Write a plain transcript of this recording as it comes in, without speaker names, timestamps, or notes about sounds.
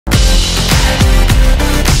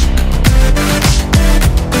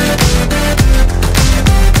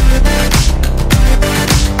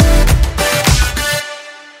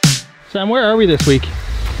Sam, where are we this week?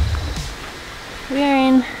 We are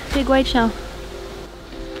in Big Whiteshell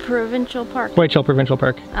Provincial Park. Whiteshell Provincial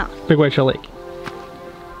Park. Oh. Big Whiteshell Lake.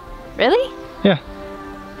 Really? Yeah.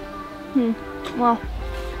 Well,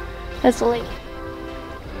 that's the lake.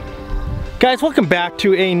 Guys, welcome back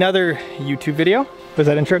to another YouTube video. Was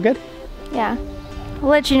that intro good? Yeah. I'll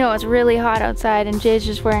let you know it's really hot outside and Jay's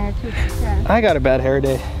just wearing a t-shirt. I got a bad hair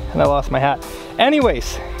day and I lost my hat.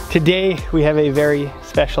 Anyways, today we have a very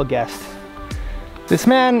special guest. This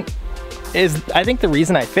man is, I think, the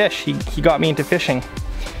reason I fish. He got me into fishing.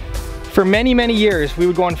 For many, many years, we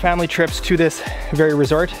would go on family trips to this very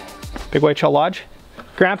resort, Big Whiteshell Lodge.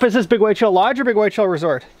 Grandpa, is this Big Whiteshell Lodge or Big Whiteshell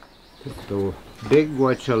Resort? It's the Big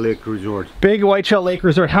Whiteshell Lake Resort. Big Whiteshell Lake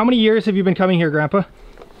Resort. How many years have you been coming here, Grandpa?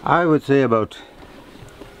 I would say about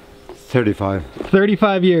 35.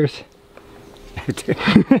 35 years.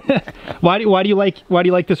 Why do you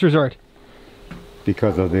like this resort?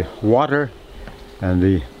 Because of the water and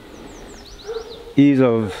the ease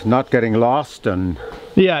of not getting lost, and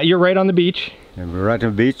Yeah, you're right on the beach. we're right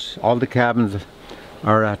on the beach. All the cabins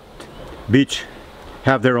are at beach,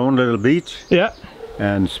 have their own little beach, Yeah.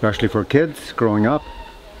 and especially for kids growing up.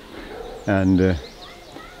 And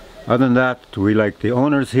other than that, we like the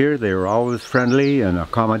owners here. They are always friendly and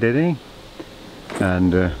accommodating,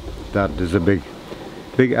 and that is a big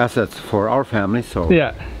asset for our family. So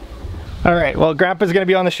Yeah. All right, well, Grandpa's gonna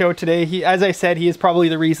be on the show today. As I said, he is probably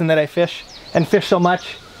the reason that I fish and fish so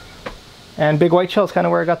much. And Big Whiteshell is kind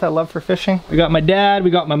of where I got that love for fishing. We got my dad,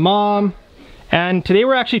 we got my mom, and today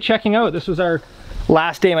we're actually checking out. This was our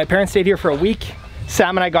last day. My parents stayed here for a week.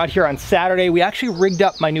 Sam and I got here on Saturday. We actually rigged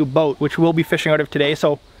up my new boat, which we'll be fishing out of today.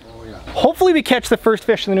 So hopefully we catch the first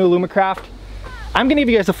fish in the new Alumacraft. I'm gonna give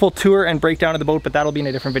you guys a full tour and breakdown of the boat, but that'll be in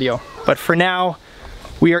a different video. But for now,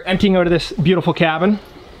 we are emptying out of this beautiful cabin.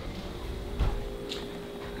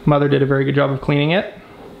 Mother did a very good job of cleaning it.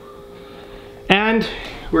 And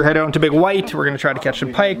we're headed out to Big White. We're gonna try to catch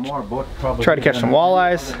some pike, try to catch some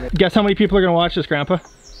walleyes. Guess how many people are gonna watch this, Grandpa?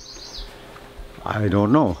 I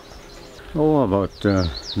don't know. Oh, about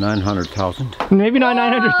 900,000. Maybe not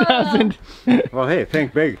 900,000. Well, hey,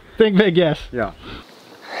 think big. Think big, yes. Yeah.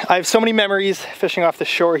 I have so many memories fishing off the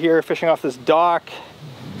shore here, fishing off this dock,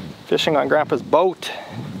 fishing on Grandpa's boat.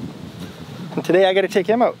 And today I gotta take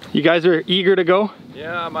him out. You guys are eager to go?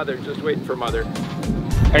 Yeah, Mother, just waiting for Mother.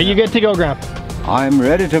 Are you good to go, Grandpa? I'm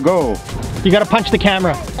ready to go. You gotta punch the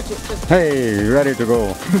camera. Hey, ready to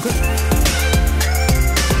go.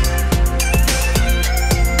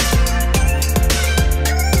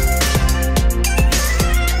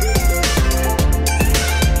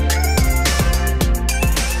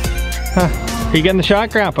 Are you getting the shot,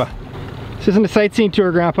 Grandpa? This isn't a sightseeing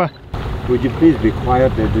tour, Grandpa. Would you please be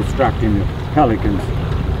quiet? They're distracting the pelicans.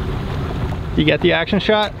 You get the action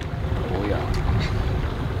shot? Oh yeah,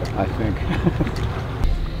 I think.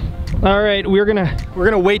 All right, we're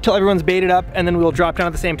gonna wait till everyone's baited up, and then we'll drop down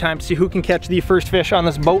at the same time to see who can catch the first fish on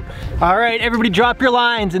this boat. All right, everybody drop your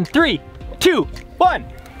lines in 3, 2, 1.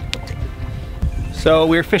 So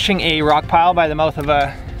we're fishing a rock pile by the mouth of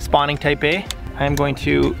a spawning type A. I'm going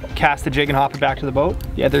to cast the jig and hop it back to the boat.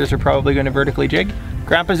 The others are probably going to vertically jig.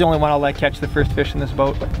 Grandpa's the only one I'll let catch the first fish in this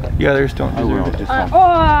boat. The others don't deserve it.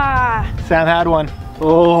 Sam had one.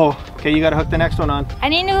 Oh, okay, you gotta hook the next one on. I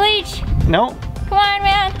need a new leash. No. Come on,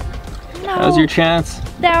 man. No. That was your chance.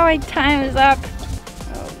 Now my time is up.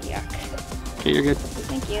 Oh, yuck. Okay, you're good.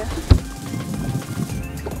 Thank you.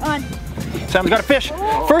 Come on. Sam's got a fish.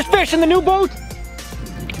 First fish in the new boat.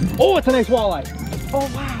 Oh, it's a nice walleye. Oh,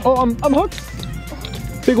 wow. Oh, I'm hooked.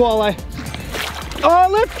 Big walleye. Oh,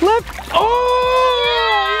 lift. Oh!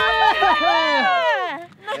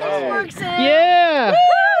 Nice work, Sam. Yeah!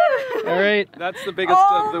 All right. That's the biggest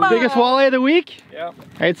of the week. Biggest walleye of the week? Yeah. All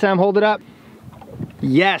right, Sam, hold it up.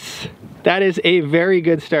 Yes, that is a very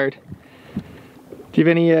good start. Do you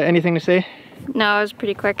have anything to say? No, it was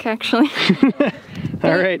pretty quick, actually.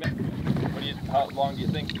 All right. How long do you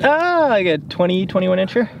think? Like a 20, 21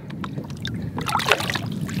 incher.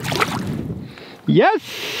 Yes!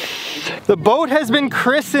 The boat has been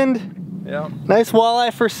christened. Yeah. Nice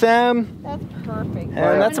walleye for Sam. That's perfect.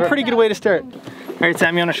 And that's a pretty good way to start. All right,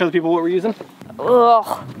 Sam, you want to show the people what we're using? Ugh.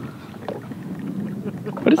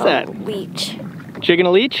 What is that? Leech. Jigging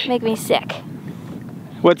a leech? Make me sick.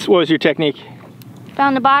 What was your technique?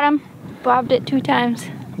 Found the bottom, bobbed it 2 times.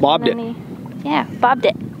 Bobbed it? Yeah, bobbed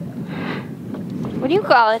it. What do you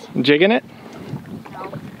call it? Jigging it?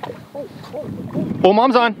 Oh,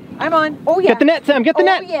 Mom's on. I'm on. Oh yeah. Get the net, Sam. Get the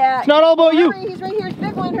net. Yeah. It's not all about you. Hurry, he's right here. It's a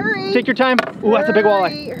big one. Hurry. Take your time. Ooh, that's a big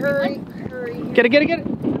walleye. Hurry. Get it.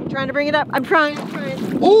 I'm trying to bring it up. I'm trying.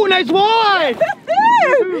 Oh, nice walleye!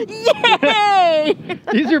 Yay!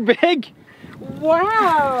 These are big.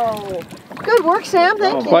 Wow. Good work, Sam.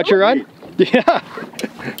 Thank you. Watch your run. Yeah.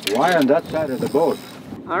 Why on that side of the boat?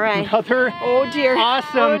 All right. Another Oh dear.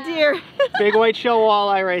 awesome Oh dear. big whiteshell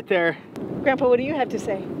walleye right there. Grandpa, what do you have to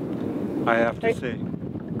say? I have to say,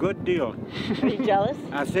 good deal. Are you jealous?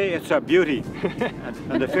 I say it's a beauty.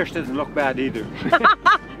 and the fish doesn't look bad either.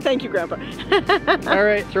 Thank you, Grandpa. All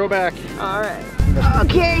right, throw back. All right.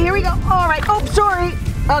 Okay, here we go. All right. Oh, sorry.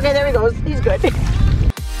 Okay, there he goes. He's good.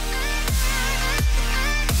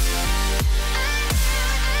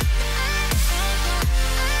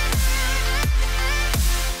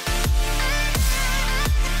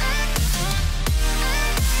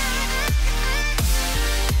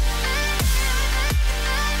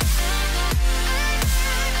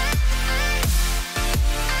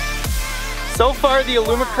 So far the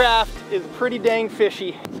Alumacraft is pretty dang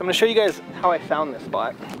fishy. So I'm gonna show you guys how I found this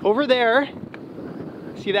spot. Over there,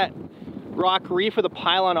 see that rock reef with a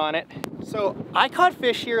pylon on it? So I caught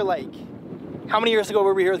fish here like, how many years ago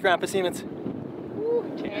were we here with Grandpa Siemens?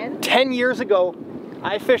 10. 10 years ago,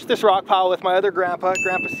 I fished this rock pile with my other grandpa,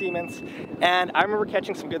 Grandpa Siemens, and I remember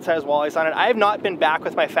catching some good sized walleyes on it. I have not been back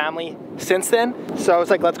with my family since then. So I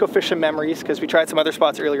was like, let's go fish some memories, because we tried some other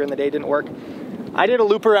spots earlier in the day, didn't work. I did a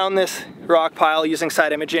loop around this rock pile using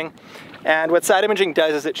side imaging, and what side imaging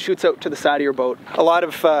does is it shoots out to the side of your boat. A lot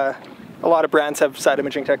of brands have side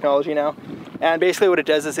imaging technology now, and basically what it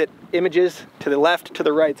does is it images to the left, to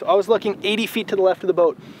the right. So I was looking 80 feet to the left of the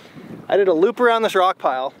boat. I did a loop around this rock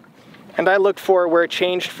pile, and I looked for where it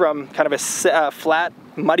changed from kind of a flat,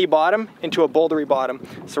 muddy bottom into a bouldery bottom.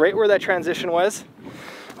 So right where that transition was,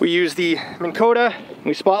 we used the Minn Kota,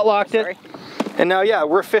 we spot locked it. And now, yeah,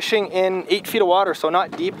 we're fishing in 8 feet of water, so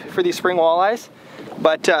not deep for these spring walleyes,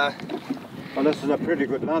 but Well, this is a pretty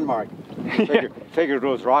good landmark. Figure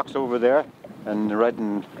those rocks over there and right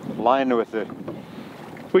in line with the...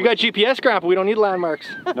 we got GPS, Grandpa, we don't need landmarks.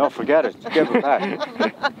 No, forget it. Give it back.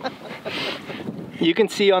 You can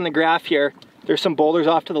see on the graph here, there's some boulders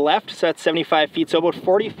off to the left, so that's 75 feet, so about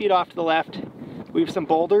 40 feet off to the left, we have some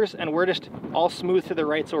boulders, and we're just all smooth to the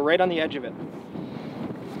right, so we're right on the edge of it.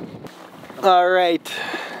 All right,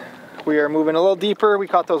 we are moving a little deeper. We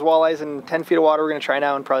caught those walleyes in 10 feet of water. We're gonna try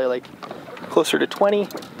now in probably like closer to 20. Do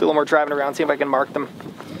a little more driving around, see if I can mark them.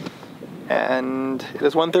 And it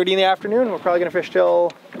is 1:30 in the afternoon. We're probably gonna fish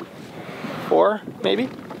till 4, maybe,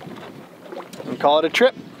 and call it a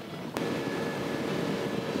trip.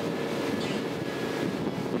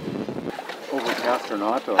 Overcast or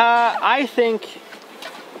not? Or? I think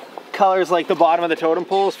colors like the bottom of the totem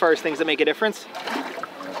pole as far as things that make a difference.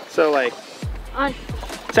 So like,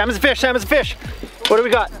 salmon's a fish, salmon's a fish. What do we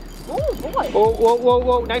got? Oh boy. Whoa, whoa, whoa,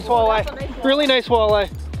 whoa, nice walleye. That's a nice walleye. Really nice walleye.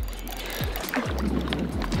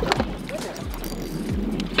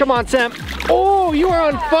 Come on, Sam. Oh, you are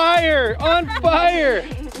on fire, on fire.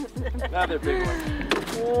 Another big one.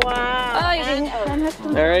 Wow. Oh, you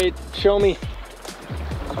didn't. All right, show me.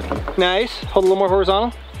 Nice, hold a little more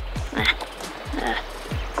horizontal.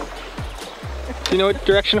 Do you know what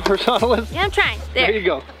direction horizontal is? Yeah, I'm trying. There There. you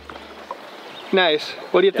go. Nice.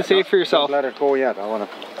 What do you have to say for yourself? Don't let it go yet. I want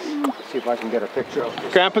to see if I can get a picture of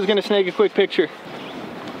this. Grandpa's gonna snag a quick picture.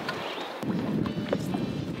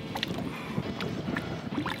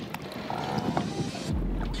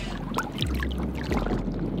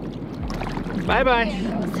 Bye-bye.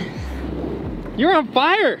 You're on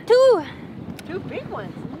fire. Two. 2 big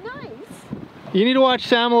ones. Nice. You need to watch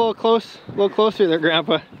Sam a little closer there,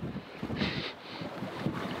 Grandpa.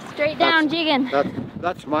 Straight down, jigging.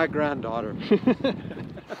 That's my granddaughter. Jay's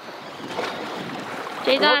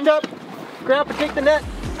Hooked on. up. Grandpa, take the net.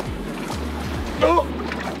 Oh,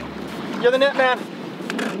 you're the net man.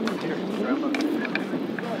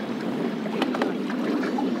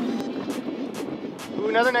 Ooh,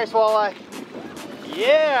 another nice walleye.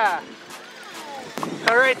 Yeah.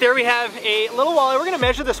 All right, there we have a little walleye. We're gonna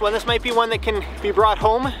measure this one. This might be one that can be brought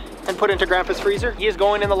home and put into Grandpa's freezer. He is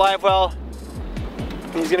going in the live well.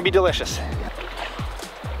 And he's gonna be delicious.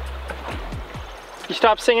 You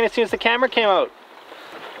stopped singing as soon as the camera came out.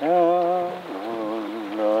 Is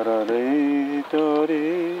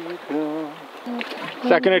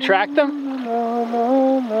that gonna attract them?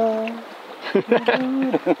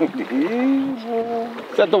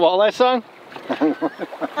 Is that the walleye song?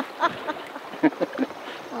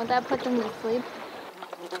 Won't that put them to sleep?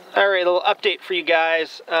 All right, a little update for you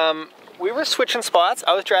guys. We were switching spots.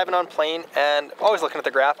 I was driving on plane and always looking at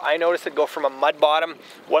the graph. I noticed it go from a mud bottom,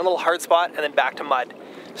 one little hard spot, and then back to mud.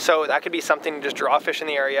 So that could be something to just draw fish in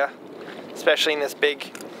the area, especially in this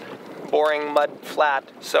big, boring mud flat.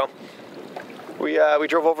 So We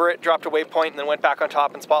drove over it, dropped a waypoint, and then went back on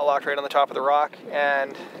top and spot locked right on the top of the rock.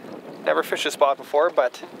 And never fished a spot before,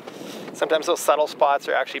 but sometimes those subtle spots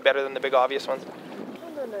are actually better than the big obvious ones.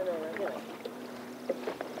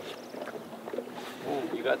 Oh,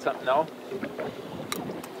 you got something now?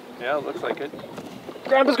 Yeah, it looks like it.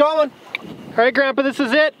 Grandpa's got one. All right, Grandpa, this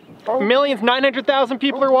is it. Millions, 900,000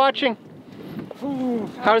 people are watching.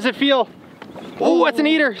 How does it feel? Oh, that's an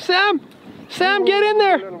eater. Sam, Sam, get in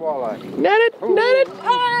there. Little walleye. Net it, net it.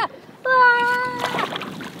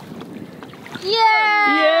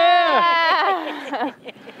 Yeah!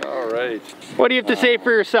 All right. What do you have to say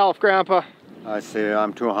for yourself, Grandpa? I say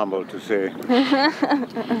I'm too humble to say.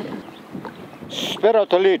 Spit out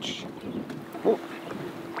the leech.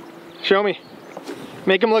 Show me.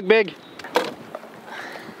 Make him look big.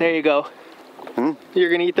 There you go. You're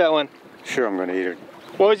gonna eat that one. Sure, I'm gonna eat it.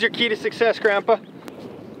 What was your key to success, Grandpa?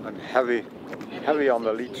 I'm heavy on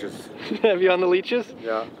the leeches. Have you on the leeches?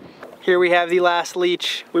 Yeah. Here we have the last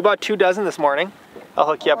leech. We bought 2 dozen this morning. I'll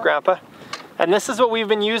hook you up, Grandpa. And this is what we've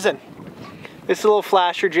been using. This is a little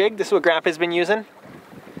flasher jig. This is what Grandpa's been using.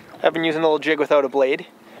 I've been using a little jig without a blade.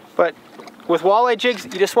 But with walleye jigs,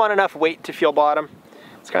 you just want enough weight to feel bottom.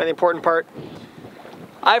 It's kind of the important part.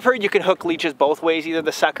 I've heard you can hook leeches both ways, either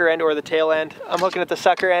the sucker end or the tail end. I'm hooking at the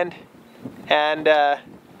sucker end, and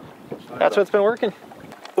that's what's been working.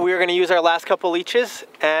 We are going to use our last couple leeches,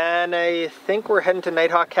 and I think we're heading to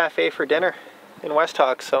Nighthawk Cafe for dinner in West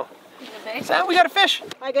Hawk. So, Sam, we got a fish.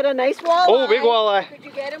 I got a nice walleye. Oh, big walleye. Could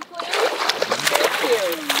you get him, please?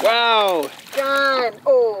 Thank you. Wow. Done.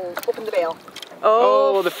 Oh, open the bail.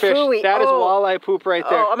 Oh, the fish. Phooey. That is walleye poop right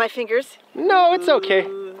there. Oh, on my fingers? No, it's okay.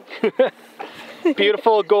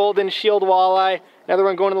 Beautiful golden shield walleye. Another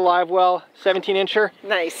one going in the live well, 17-incher.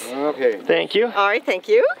 Nice. Okay. Thank you. All right, thank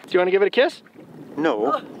you. Do you want to give it a kiss?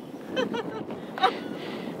 No.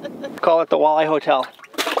 Call it the Walleye Hotel.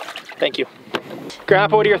 Thank you.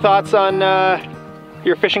 Grandpa, what are your thoughts on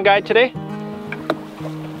your fishing guide today?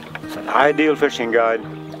 It's an ideal fishing guide.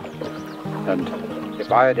 And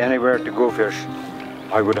if I had anywhere to go fish,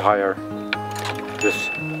 I would hire this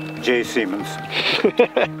J. Siemens.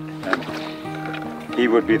 And he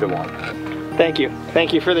would be the one. Thank you.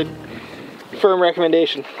 Thank you for the firm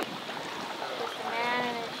recommendation.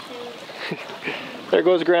 There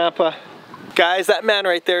goes Grandpa. Guys, that man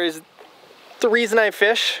right there is the reason I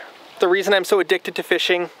fish, the reason I'm so addicted to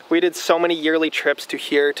fishing. We did so many yearly trips to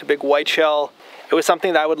here, to Big Whiteshell. It was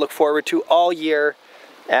something that I would look forward to all year,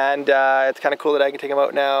 and it's kind of cool that I can take him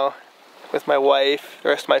out now with my wife, the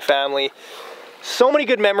rest of my family. So many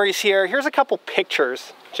good memories here. Here's a couple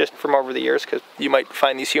pictures just from over the years, because you might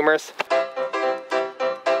find these humorous.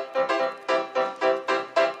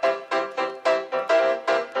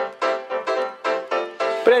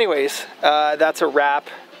 But anyways, that's a wrap.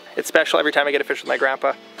 It's special every time I get to fish with my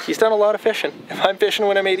grandpa. He's done a lot of fishing. If I'm fishing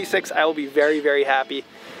when I'm 86, I will be very, very happy.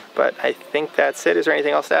 But I think that's it. Is there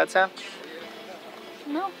anything else to add, Sam?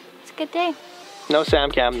 No, it's a good day. No Sam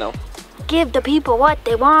Cam, no. Give the people what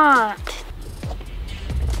they want.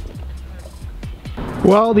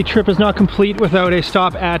 Well, the trip is not complete without a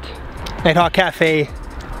stop at Nighthawk Cafe.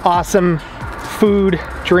 Awesome food,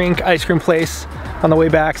 drink, ice cream place on the way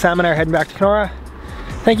back. Sam and I are heading back to Kenora.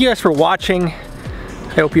 Thank you guys for watching.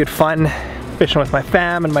 I hope you had fun fishing with my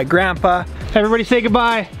fam and my grandpa. Everybody say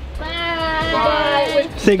goodbye. Bye.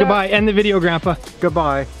 Say goodbye. End the video, Grandpa.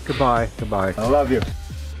 Goodbye, goodbye, goodbye. I love you.